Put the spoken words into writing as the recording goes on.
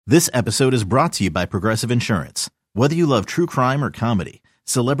This episode is brought to you by Progressive Insurance. Whether you love true crime or comedy,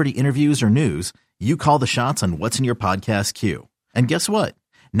 celebrity interviews or news, you call the shots on what's in your podcast queue. And guess what?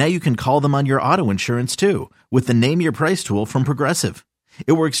 Now you can call them on your auto insurance too with the Name Your Price tool from Progressive.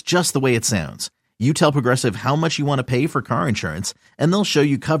 It works just the way it sounds. You tell Progressive how much you want to pay for car insurance, and they'll show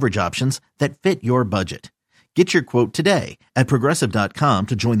you coverage options that fit your budget. Get your quote today at Progressive.com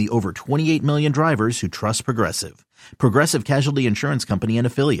to join the over 28 million drivers who trust Progressive. Progressive Casualty Insurance Company and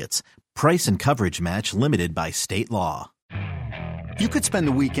Affiliates. Price and coverage match limited by state law. You could spend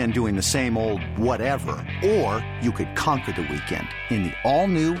the weekend doing the same old whatever, or you could conquer the weekend in the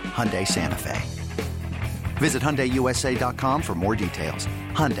all-new Hyundai Santa Fe. Visit HyundaiUSA.com for more details.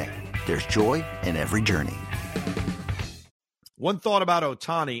 Hyundai, there's joy in every journey. One thought about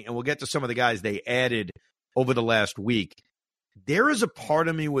Ohtani, and we'll get to some of the guys they added over the last week. There is a part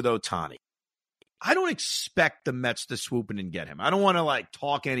of me with Ohtani. I don't expect the Mets to swoop in and get him. I don't want to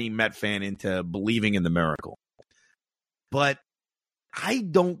talk any Met fan into believing in the miracle. But I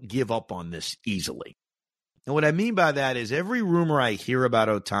don't give up on this easily. And what I mean by that is every rumor I hear about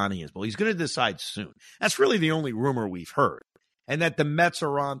Ohtani is, well, he's going to decide soon. That's really the only rumor we've heard. And that the Mets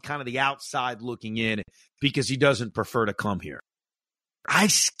are on kind of the outside looking in because he doesn't prefer to come here. I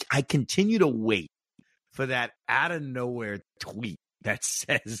continue to wait for that out of nowhere tweet that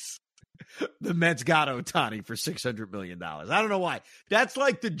says the Mets got Ohtani for $600 million. I don't know why. That's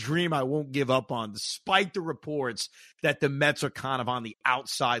like the dream I won't give up on, despite the reports that the Mets are kind of on the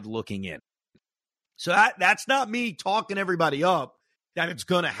outside looking in. So that's not me talking everybody up that it's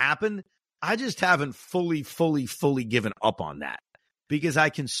going to happen. I just haven't fully given up on that, because I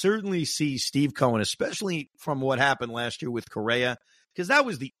can certainly see Steve Cohen, especially from what happened last year with Correa, because that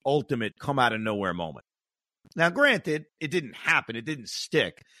was the ultimate come out of nowhere moment. Now, granted, it didn't happen. It didn't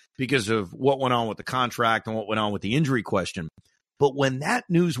stick because of what went on with the contract and what went on with the injury question. But when that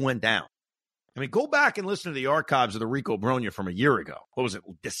news went down, I mean, go back and listen to the archives of the Rico Bronya from a year ago. What was it?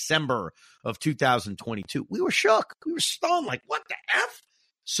 December of 2022. We were shook. We were stunned. Like, what the F?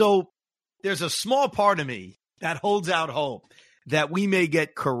 So there's a small part of me that holds out hope that we may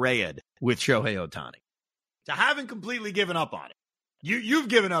get Correa'd with Shohei Ohtani. So I haven't completely given up on it. You've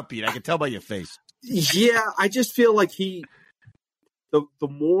given up, Pete. I can tell by your face. Yeah, I just feel like the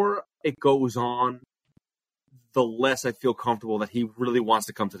more it goes on, the less I feel comfortable that he really wants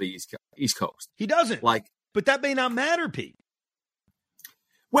to come to the East Coast. He doesn't. But that may not matter, Pete.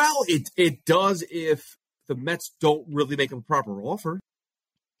 Well, it does if the Mets don't really make him a proper offer.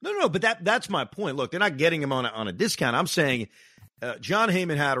 No, but that's my point. Look, they're not getting him on a discount. I'm saying John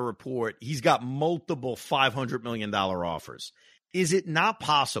Heyman had a report. He's got multiple $500 million offers. Is it not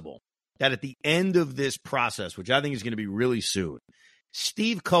possible that at the end of this process, which I think is going to be really soon,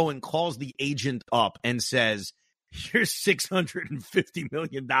 Steve Cohen calls the agent up and says, here's $650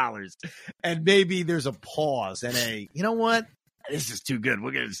 million. And maybe there's a pause and you know what? This is too good.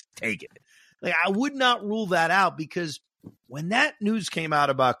 We're going to just take it. I would not rule that out, because when that news came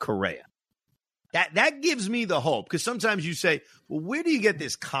out about Correa, that gives me the hope, because sometimes you say, well, where do you get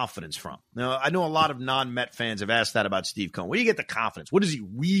this confidence from? Now, I know a lot of non-Met fans have asked that about Steve Cohen. Where do you get the confidence? What has he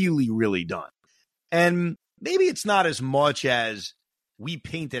really done? And maybe it's not as much as we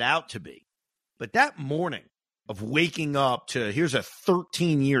paint it out to be, but that morning of waking up to here's a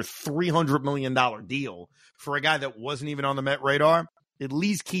 13-year, $300 million deal for a guy that wasn't even on the Met radar, at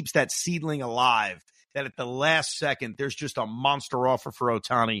least keeps that seedling alive, that at the last second, there's just a monster offer for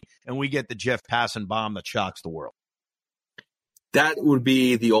Ohtani, and we get the Jeff Passan bomb that shocks the world. That would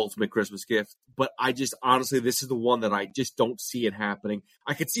be the ultimate Christmas gift. But I just, honestly, this is the one that I just don't see it happening.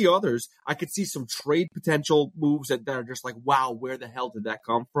 I could see others. I could see some trade potential moves that are just like, wow, where the hell did that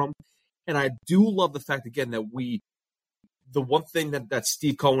come from? And I do love the fact, again, that the one thing that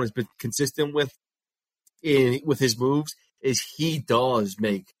Steve Cohen has been consistent with his moves is he does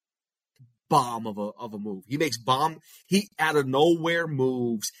make bomb of a move. He makes he out of nowhere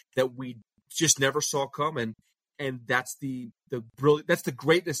moves that we just never saw coming, and that's the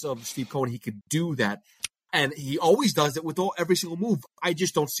greatness of Steve Cohen. He could do that, and he always does it with every single move. I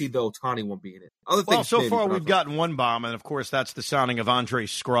just don't see the Ohtani one being it. Well, so far we've gotten one bomb, and of course that's the signing of Andre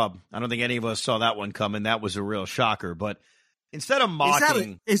Scrub. I don't think any of us saw that one coming. That was a real shocker. But instead of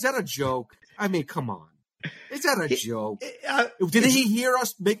mocking, is that a joke? I mean, come on. Is that a joke? Did he hear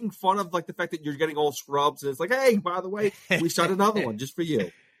us making fun of the fact that you're getting all scrubs? And it's like, hey, by the way, we shot another one just for you.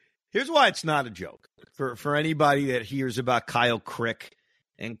 Here's why it's not a joke. For anybody that hears about Kyle Crick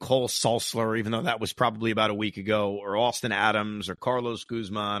and Cole Sulsler, even though that was probably about a week ago, or Austin Adams or Carlos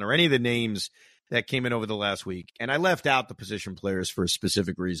Guzman or any of the names that came in over the last week, and I left out the position players for a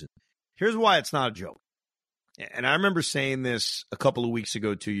specific reason. Here's why it's not a joke. And I remember saying this a couple of weeks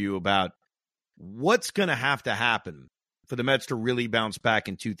ago to you about what's going to happen for the Mets to really bounce back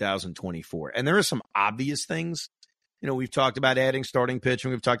in 2024. And there are some obvious things. We've talked about adding starting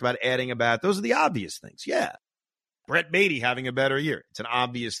pitching. We've talked about adding a bat. Those are the obvious things. Yeah. Brett Beatty having a better year. It's an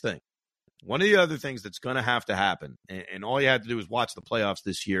obvious thing. One of the other things that's going to happen, and all you have to do is watch the playoffs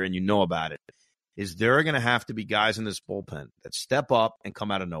this year and you know about it, is there are going to have to be guys in this bullpen that step up and come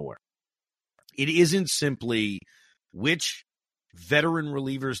out of nowhere. It isn't simply which veteran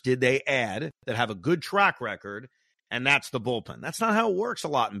relievers did they add that have a good track record, and that's the bullpen. That's not how it works a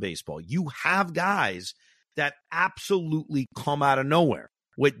lot in baseball. You have guys that absolutely come out of nowhere.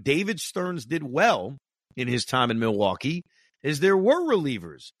 What David Stearns did well in his time in Milwaukee is there were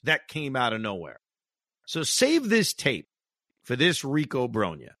relievers that came out of nowhere. So save this tape for this Rico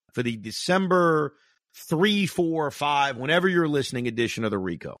Bronya, for the December 3, 4, 5, whenever you're listening edition of the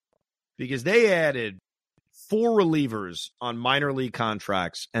Rico, because they added 4 relievers on minor league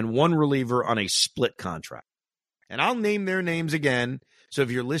contracts and 1 reliever on a split contract. And I'll name their names again. So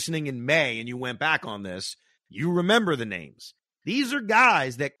if you're listening in May and you went back on this, you remember the names. These are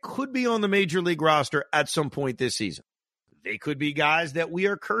guys that could be on the major league roster at some point this season. They could be guys that we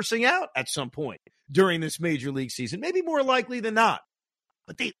are cursing out at some point during this major league season, maybe more likely than not.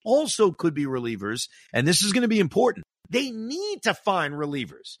 But they also could be relievers, and this is going to be important. They need to find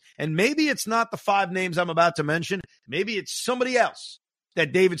relievers. And maybe it's not the 5 names I'm about to mention. Maybe it's somebody else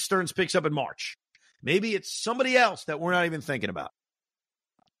that David Stearns picks up in March. Maybe it's somebody else that we're not even thinking about.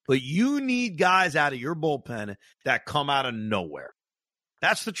 But you need guys out of your bullpen that come out of nowhere.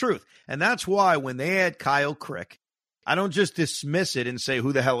 That's the truth. And that's why when they add Kyle Crick, I don't just dismiss it and say,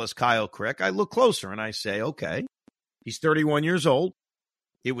 who the hell is Kyle Crick? I look closer and I say, okay, he's 31 years old.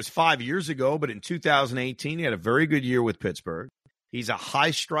 It was 5 years ago, but in 2018, he had a very good year with Pittsburgh. He's a high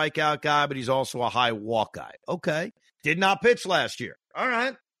strikeout guy, but he's also a high walk guy. Okay. Did not pitch last year. All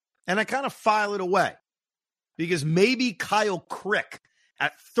right. And I kind of file it away because maybe Kyle Crick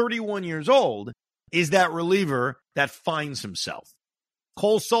at 31 years old is that reliever that finds himself.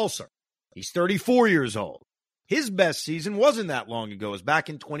 Cole Sulser, he's 34 years old. His best season wasn't that long ago. It was back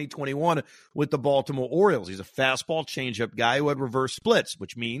in 2021 with the Baltimore Orioles. He's a fastball changeup guy who had reverse splits,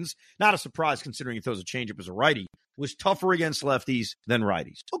 which means, not a surprise considering he throws a changeup as a righty, was tougher against lefties than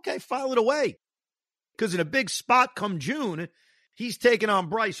righties. Okay, file it away. Because in a big spot come June, he's taking on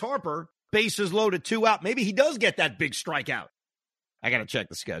Bryce Harper, bases loaded, 2 out. Maybe he does get that big strikeout. I got to check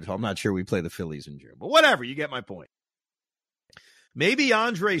the schedule. I'm not sure we play the Phillies in June. But whatever, you get my point. Maybe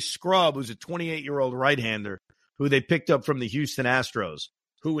Andre Scrub, who's a 28-year-old right-hander, who they picked up from the Houston Astros,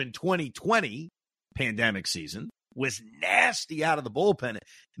 who in 2020, pandemic season, was nasty out of the bullpen.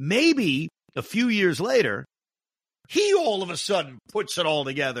 Maybe a few years later, he all of a sudden puts it all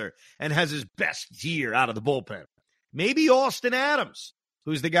together and has his best year out of the bullpen. Maybe Austin Adams,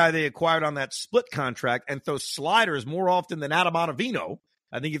 who's the guy they acquired on that split contract and throws sliders more often than Adam Ottavino.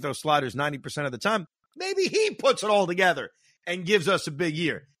 I think he throws sliders 90% of the time. Maybe he puts it all together and gives us a big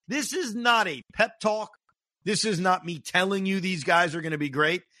year. This is not a pep talk. This is not me telling you these guys are going to be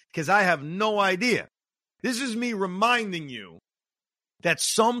great because I have no idea. This is me reminding you that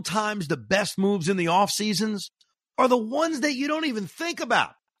sometimes the best moves in the off seasons are the ones that you don't even think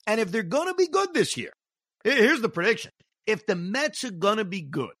about. And if they're going to be good this year, here's the prediction. If the Mets are going to be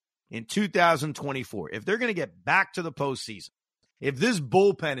good in 2024, if they're going to get back to the postseason, if this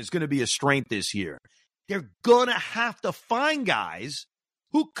bullpen is going to be a strength this year, they're going to have to find guys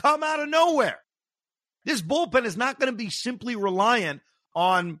who come out of nowhere. This bullpen is not going to be simply reliant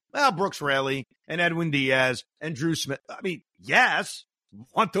on Brooks Raley and Edwin Diaz and Drew Smith. I mean, yes, we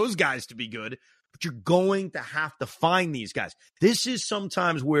want those guys to be good, but you're going to have to find these guys. This is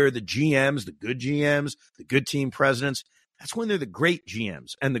sometimes where the GMs, the good team presidents, that's when they're the great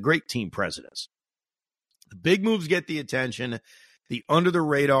GMs and the great team presidents. The big moves get the attention. The under the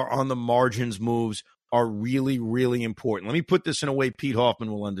radar, on the margins moves are really, really important. Let me put this in a way Pete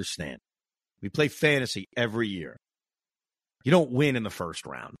Hoffman will understand. We play fantasy every year. You don't win in the first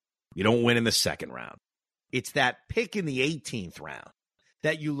round. You don't win in the second round. It's that pick in the 18th round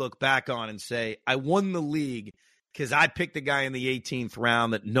that you look back on and say, I won the league because I picked a guy in the 18th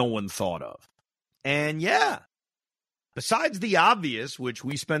round that no one thought of. And yeah, besides the obvious, which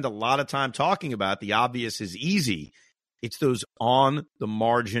we spend a lot of time talking about, the obvious is easy. It's those on the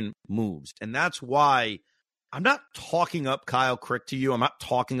margin moves. And that's why I'm not talking up Kyle Crick to you. I'm not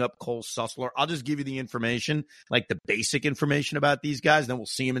talking up Cole Sussler. I'll just give you the information, like the basic information about these guys. Then we'll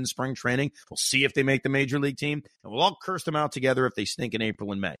see them in spring training. We'll see if they make the major league team. And we'll all curse them out together if they stink in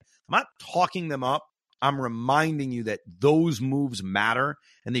April and May. I'm not talking them up I'm reminding you that those moves matter,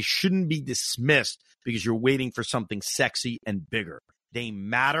 and they shouldn't be dismissed because you're waiting for something sexy and bigger. They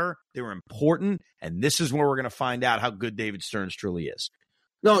matter, they're important, and this is where we're going to find out how good David Stearns truly is.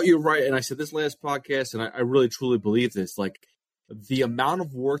 No, you're right. And I said this last podcast, and I really truly believe this. Like, the amount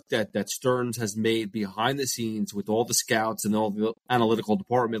of work that Stearns has made behind the scenes with all the scouts and all the analytical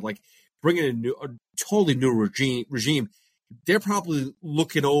department, like bringing a totally new regime, they're probably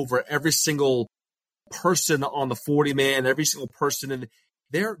looking over every single person on the 40-man, every single person, and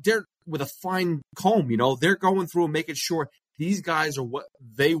they're with a fine comb. They're going through and making sure these guys are what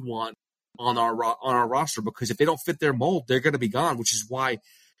they want on our roster, because if they don't fit their mold, they're going to be gone. Which is why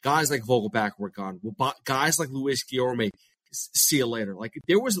guys like Vogelback were gone. Guys like Luis Guillorme, see you later. Like,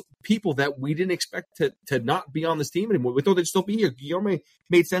 there was people that we didn't expect to not be on this team anymore. We thought they'd still be here. Guillorme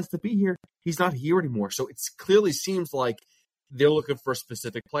made sense to be here. He's not here anymore. So it clearly seems like they're looking for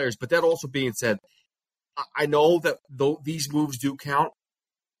specific players. But that also being said, I know that these moves do count,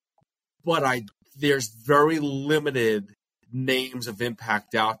 but there's very limited names of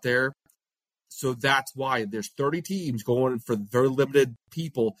impact out there. So that's why there's 30 teams going for very limited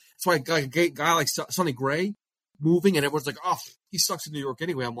people. That's why a guy like Sonny Gray moving, and everyone's like, oh, he sucks in New York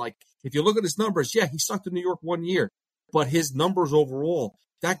anyway. I'm like, if you look at his numbers, yeah, he sucked in New York 1 year. But his numbers overall,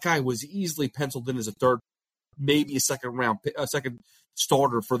 that guy was easily penciled in as a third, maybe a second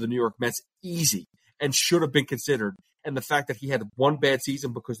starter for the New York Mets, easy, and should have been considered. And the fact that he had one bad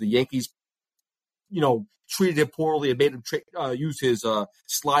season because the Yankees, treated him poorly and made him use his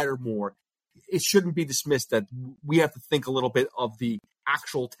slider more, it shouldn't be dismissed that we have to think a little bit of the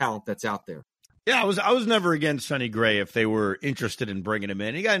actual talent that's out there. Yeah, I was never against Sonny Gray if they were interested in bringing him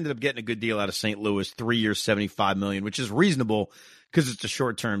in. He ended up getting a good deal out of St. Louis, 3 years, $75 million, which is reasonable because it's a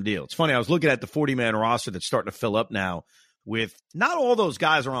short-term deal. It's funny, I was looking at the 40-man roster that's starting to fill up now with not all those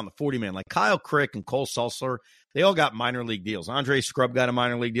guys are on the 40-man. Like Kyle Crick and Cole Sulser, they all got minor league deals. Andre Scrub got a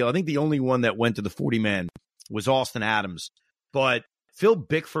minor league deal. I think the only one that went to the 40-man was Austin Adams. But Phil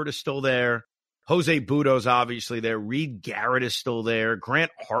Bickford is still there. Jose Budo's obviously there. Reed Garrett is still there.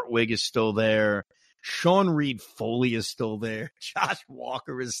 Grant Hartwig is still there. Sean Reed Foley is still there. Josh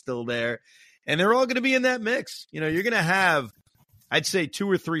Walker is still there. And they're all going to be in that mix. You're going to have, I'd say, 2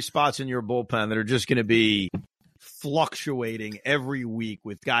 or 3 spots in your bullpen that are just going to be fluctuating every week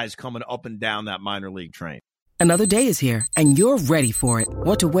with guys coming up and down that minor league train. Another day is here, and you're ready for it.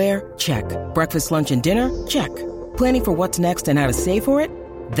 What to wear? Check. Breakfast, lunch, and dinner? Check. Planning for what's next and how to save for it?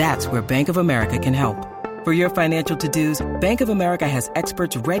 That's where Bank of America can help. For your financial to-dos, Bank of America has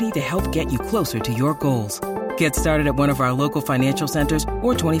experts ready to help get you closer to your goals. Get started at one of our local financial centers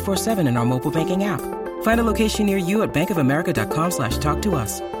or 24/7 in our mobile banking app. Find a location near you at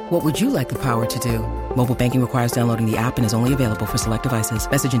bankofamerica.com/talktous. What would you like the power to do? Mobile banking requires downloading the app and is only available for select devices.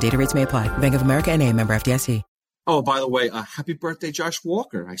 Message and data rates may apply. Bank of America N.A., member FDIC. Oh, by the way, happy birthday, Josh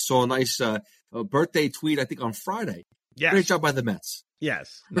Walker. I saw a nice birthday tweet, I think, on Friday. Yes. Great job by the Mets.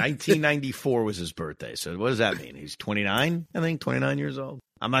 Yes. 1994 was his birthday. So what does that mean? He's 29, I think, 29 years old.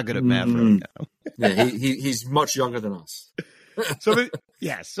 I'm not good at math right now. Yeah, he's much younger than us. Some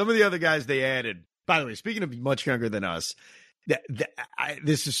of the other guys they added, by the way, speaking of much younger than us,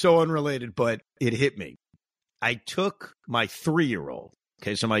 this is so unrelated, but it hit me. I took my 3-year-old,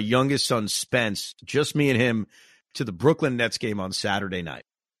 okay, so my youngest son, Spence, just me and him, to the Brooklyn Nets game on Saturday night.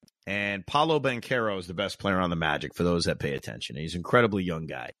 And Paolo Banchero is the best player on the Magic, for those that pay attention. He's an incredibly young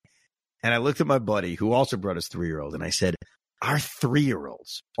guy. And I looked at my buddy, who also brought his 3-year-old, and I said, our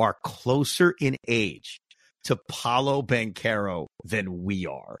 3-year-olds are closer in age to Paolo Banchero than we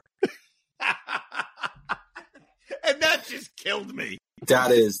are. And that just killed me.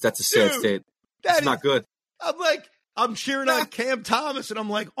 That's a sad state. That's not good. I'm cheering on Cam Thomas, and I'm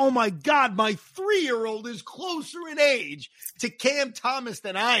like, oh, my God, my 3-year-old is closer in age to Cam Thomas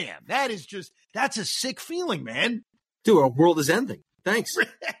than I am. That's a sick feeling, man. Dude, our world is ending. Thanks.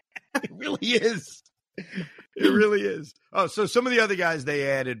 It really is. It really is. Oh, so some of the other guys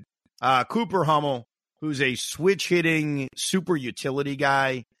they added, Cooper Hummel, who's a switch-hitting super utility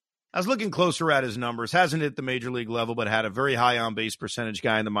guy. I was looking closer at his numbers. Hasn't hit the major league level, but had a very high on-base percentage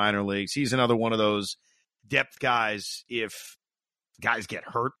guy in the minor leagues. He's another one of those depth guys if guys get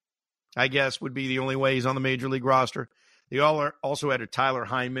hurt, I guess, would be the only way he's on the major league roster. They also added Tyler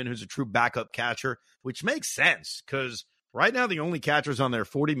Heineman, who's a true backup catcher, which makes sense because right now the only catchers on their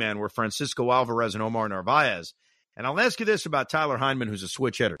 40-man were Francisco Alvarez and Omar Narvaez. And I'll ask you this about Tyler Heineman, who's a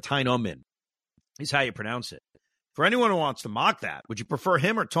switch hitter. Tynomin is how you pronounce it. For anyone who wants to mock that, would you prefer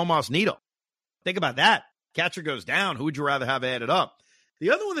him or Tomas Nido? Think about that. Catcher goes down. Who would you rather have added up?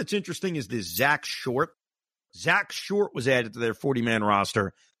 The other one that's interesting is this Zach Short. Zach Short was added to their 40-man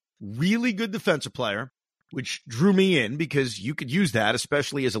roster. really good defensive player, which drew me in because you could use that,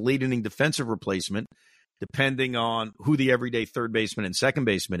 especially as a late inning defensive replacement, depending on who the everyday third baseman and second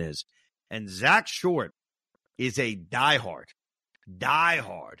baseman is. And Zach Short is a diehard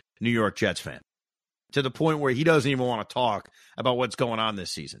New York Jets fan, to the point where he doesn't even want to talk about what's going on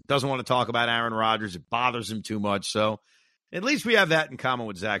this season. Doesn't want to talk about Aaron Rodgers. It bothers him too much. So at least we have that in common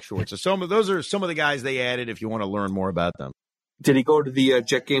with Zach Short. So those are some of the guys they added if you want to learn more about them. Did he go to the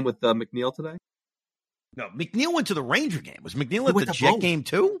Jet game with McNeil today? No, McNeil went to the Ranger game. Was McNeil at the Jet game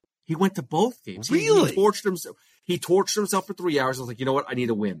too? He went to both games. Really? He tortured himself for 3 hours. I was like, you know what? I need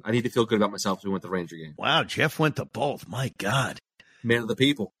to win. I need to feel good about myself. So we went to the Ranger game. Wow, Jeff went to both. My God. Man of the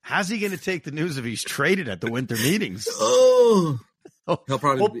people. How's he going to take the news if he's traded at the winter meetings? He'll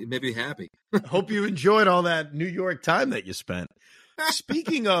probably maybe be happy. Hope you enjoyed all that New York time that you spent.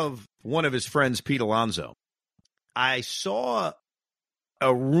 Speaking of one of his friends, Pete Alonso, I saw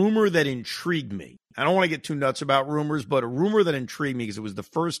a rumor that intrigued me. I don't want to get too nuts about rumors, but a rumor that intrigued me because it was the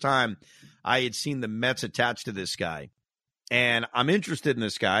first time I had seen the Mets attached to this guy. And I'm interested in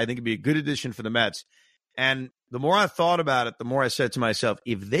this guy. I think it'd be a good addition for the Mets. And the more I thought about it, the more I said to myself,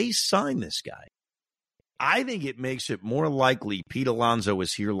 if they sign this guy, I think it makes it more likely Pete Alonso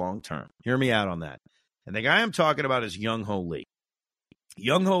is here long term. Hear me out on that. And the guy I'm talking about is Young-Ho Lee.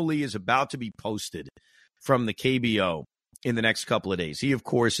 Young-Ho Lee is about to be posted from the KBO in the next couple of days. He, of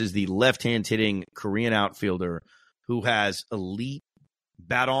course, is the left-hand hitting Korean outfielder who has elite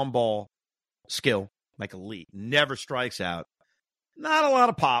bat-on-ball skill, like elite, never strikes out. Not a lot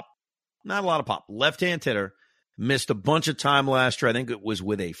of pop. Left-hand hitter. Missed a bunch of time last year. I think it was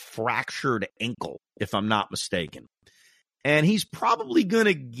with a fractured ankle, if I'm not mistaken. And he's probably going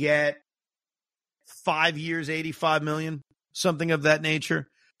to get 5 years, $85 million, something of that nature.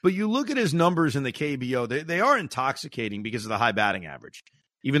 But you look at his numbers in the KBO, they are intoxicating because of the high batting average,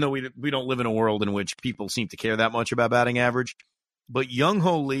 even though we don't live in a world in which people seem to care that much about batting average. But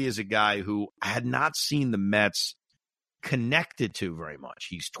Young-Ho Lee is a guy who I had not seen the Mets connected to very much.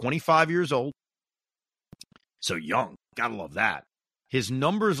 He's 25 years old, so young. Gotta love that. His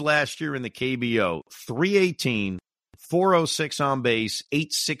numbers last year in the KBO, 318, 406 on base,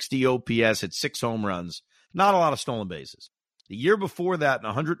 860 OPS, hit 6 home runs. Not a lot of stolen bases. The year before that, in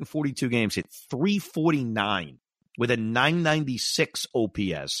 142 games, hit 349 with a 996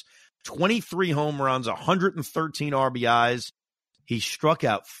 OPS, 23 home runs, 113 RBIs. He struck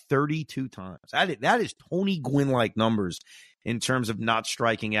out 32 times. That is Tony Gwynn-like numbers in terms of not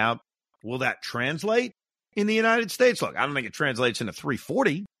striking out. Will that translate in the United States? Look, I don't think it translates into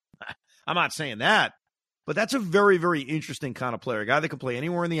 340. I'm not saying that. But that's a very, very interesting kind of player. A guy that can play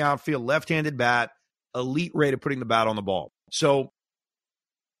anywhere in the outfield, left-handed bat, elite rate of putting the bat on the ball. So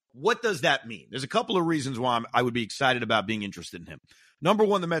what does that mean? There's a couple of reasons why I would be excited about being interested in him. Number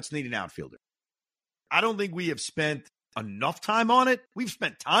one, the Mets need an outfielder. I don't think we have spent enough time on it. We've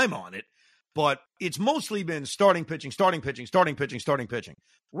spent time on it, but it's mostly been starting pitching.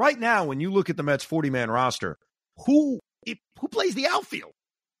 Right now, when you look at the Mets 40-man roster, who plays the outfield?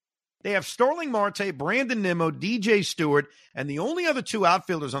 They have Starling Marte, Brandon Nimmo, DJ Stewart, and the only other two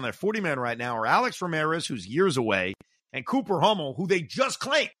outfielders on their 40-man right now are Alex Ramirez, who's years away, and Cooper Hummel, who they just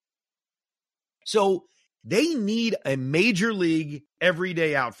claimed. So they need a major league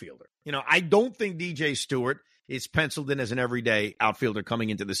everyday outfielder. I don't think DJ Stewart is penciled in as an everyday outfielder coming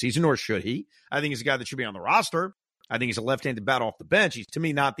into the season, or should he? I think he's a guy that should be on the roster. I think he's a left-handed bat off the bench. He's, to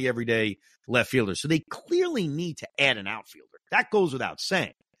me, not the everyday left fielder. So they clearly need to add an outfielder. That goes without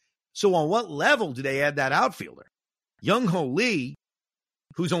saying. So on what level do they add that outfielder? Young-Ho Lee,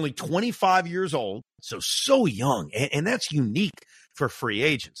 who's only 25 years old, so young, and that's unique for free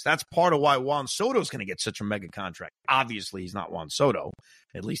agents. That's part of why Juan Soto's going to get such a mega contract. Obviously, he's not Juan Soto.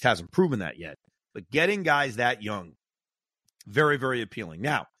 At least hasn't proven that yet. But getting guys that young, very, very appealing.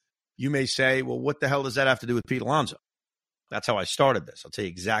 Now, you may say, well, what the hell does that have to do with Pete Alonso? That's how I started this. I'll tell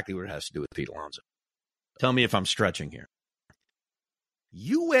you exactly what it has to do with Pete Alonso. Tell me if I'm stretching here.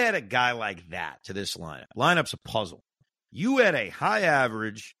 You add a guy like that to this lineup. Lineup's a puzzle. You add a high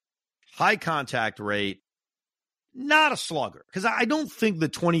average, high contact rate, not a slugger. Because I don't think the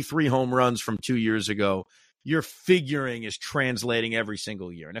 23 home runs from 2 years ago you're figuring is translating every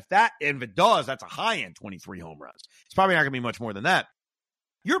single year. And if it does, that's a high-end 23 home runs. It's probably not going to be much more than that.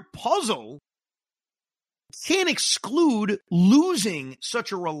 Your puzzle can't exclude losing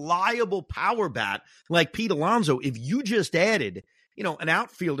such a reliable power bat like Pete Alonso if you just added, an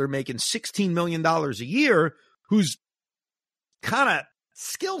outfielder making $16 million a year whose kind of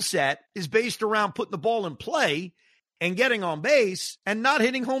skill set is based around putting the ball in play and getting on base and not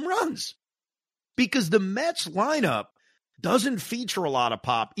hitting home runs. Because the Mets lineup doesn't feature a lot of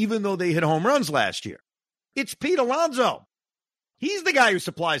pop, even though they hit home runs last year. It's Pete Alonso. He's the guy who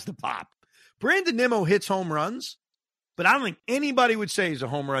supplies the pop. Brandon Nimmo hits home runs, but I don't think anybody would say he's a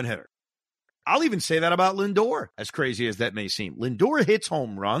home run hitter. I'll even say that about Lindor, as crazy as that may seem. Lindor hits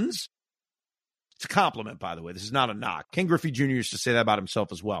home runs. It's a compliment, by the way. This is not a knock. Ken Griffey Jr. used to say that about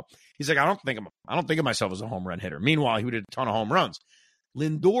himself as well. He's like, I don't think of myself as a home run hitter. Meanwhile, he would hit a ton of home runs.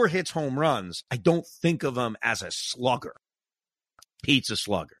 Lindor hits home runs. I don't think of him as a slugger. Pete's a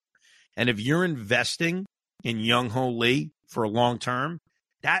slugger. And if you're investing in Young-Ho Lee for a long term,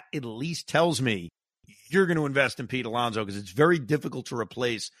 that at least tells me you're going to invest in Pete Alonso, because it's very difficult to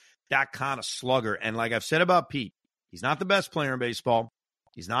replace that kind of slugger. And like I've said about Pete, he's not the best player in baseball.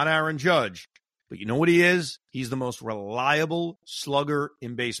 He's not Aaron Judge. But you know what he is? He's the most reliable slugger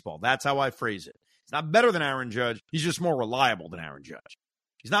in baseball. That's how I phrase it. He's not better than Aaron Judge. He's just more reliable than Aaron Judge.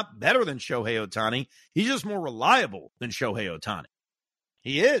 He's not better than Shohei Ohtani. He's just more reliable than Shohei Ohtani.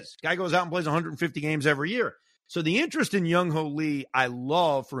 He is. Guy goes out and plays 150 games every year. So the interest in Young-Ho Lee, I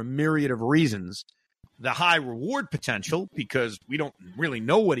love for a myriad of reasons. The high reward potential, because we don't really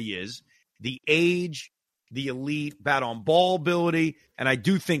know what he is. The age, the elite bat on ball ability. And I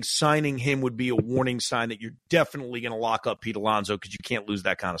do think signing him would be a warning sign that you're definitely going to lock up Pete Alonso, because you can't lose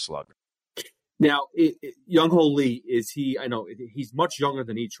that kind of slugger. Now, Young-Ho Lee, I know he's much younger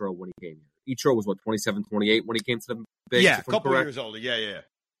than Ichiro when he came here. Ichiro was, 27, 28 when he came to the Bigs? Yeah, a couple years older. Yeah.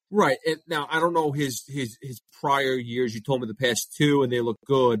 Right. And now, I don't know his prior years. You told me the past two, and they look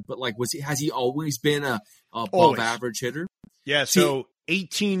good. But, has he always been a above-average hitter? Yeah, so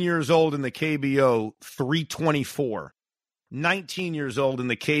 18 years old in the KBO, 324. 19 years old in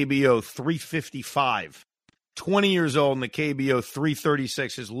the KBO, 355. 20 years old in the KBO,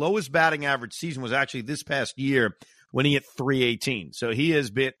 336. His lowest batting average season was actually this past year when he hit 318. So he has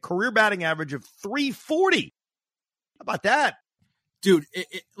been career batting average of 340. How about that? Dude,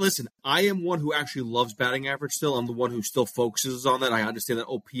 listen, I am one who actually loves batting average still. I'm the one who still focuses on that. I understand that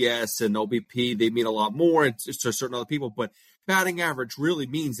OPS and OBP, they mean a lot more to certain other people, but batting average really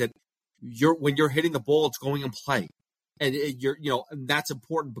means that when you're hitting the ball, it's going in play. And and that's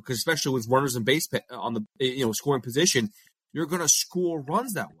important, because especially with runners in base on the scoring position, you're going to score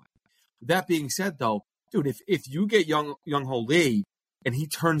runs that way. That being said, though, dude, if you get Young-Ho Lee and he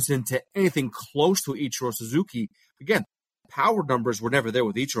turns into anything close to Ichiro Suzuki, again, power numbers were never there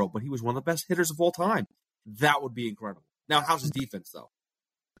with Ichiro, but he was one of the best hitters of all time. That would be incredible. Now, how's his defense, though?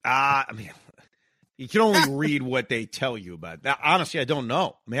 You can only read what they tell you about. Now, honestly, I don't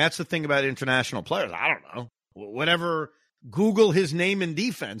know. That's the thing about international players. I don't know. Whatever, Google his name and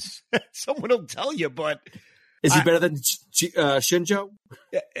defense. Someone will tell you, but... Is he better than Shinjo?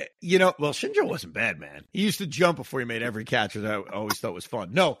 Well, Shinjo wasn't bad, man. He used to jump before he made every catch, which I always thought was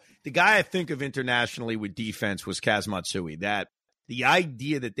fun. No, the guy I think of internationally with defense was Kaz Matsui. That the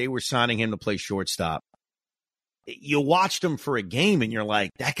idea that they were signing him to play shortstop, you watched him for a game and you're like,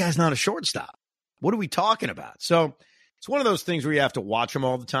 that guy's not a shortstop. What are we talking about? So it's one of those things where you have to watch him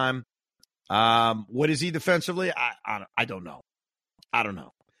all the time. What is he defensively? I don't know. I don't know.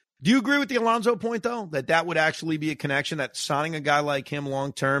 Do you agree with the Alonso point, though, that would actually be a connection, that signing a guy like him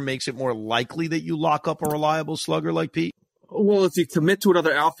long-term makes it more likely that you lock up a reliable slugger like Pete? Well, if you commit to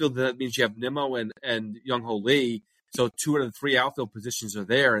another outfield, that means you have Nimmo and Young-Ho Lee. So 2 out of the 3 outfield positions are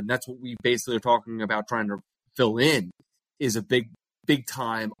there, and that's what we basically are talking about trying to fill in, is a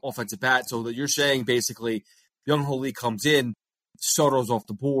big-time offensive bat. So that you're saying basically Young-Ho Lee comes in, Soto's off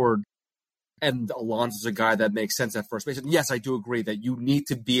the board, and Alonso's a guy that makes sense at first base. And yes, I do agree that you need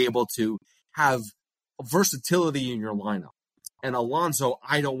to be able to have versatility in your lineup. And Alonso,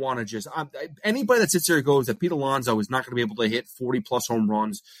 I don't want to just anybody that sits there and goes that Pete Alonso is not going to be able to hit 40-plus home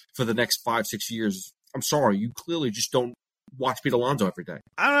runs for the next 5-6 years. I'm sorry, you clearly just don't watch Pete Alonso every day.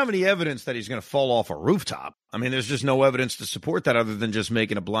 I don't have any evidence that he's going to fall off a rooftop. There's just no evidence to support that other than just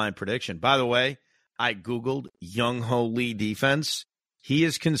making a blind prediction. By the way, I Googled Young-Ho Lee defense. He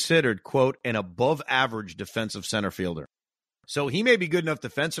is considered, quote, an above-average defensive center fielder. So he may be good enough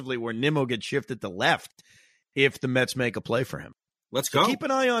defensively where Nimmo gets shifted to left if the Mets make a play for him. Let's go. So keep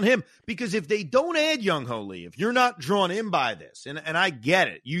an eye on him, because if they don't add Young-Ho Lee, if you're not drawn in by this, and I get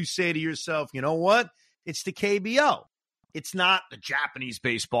it, you say to yourself, you know what? It's the KBO. It's not the Japanese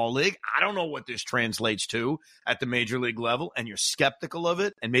Baseball League. I don't know what this translates to at the major league level, and you're skeptical of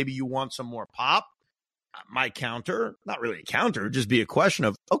it, and maybe you want some more pop. My counter, not really a counter, just be a question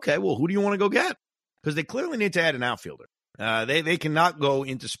of, okay, well, who do you want to go get? Because they clearly need to add an outfielder. They cannot go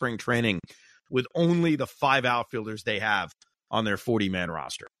into spring training with only the 5 outfielders they have on their 40-man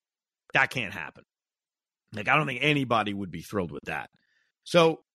roster. That can't happen. I don't think anybody would be thrilled with that. So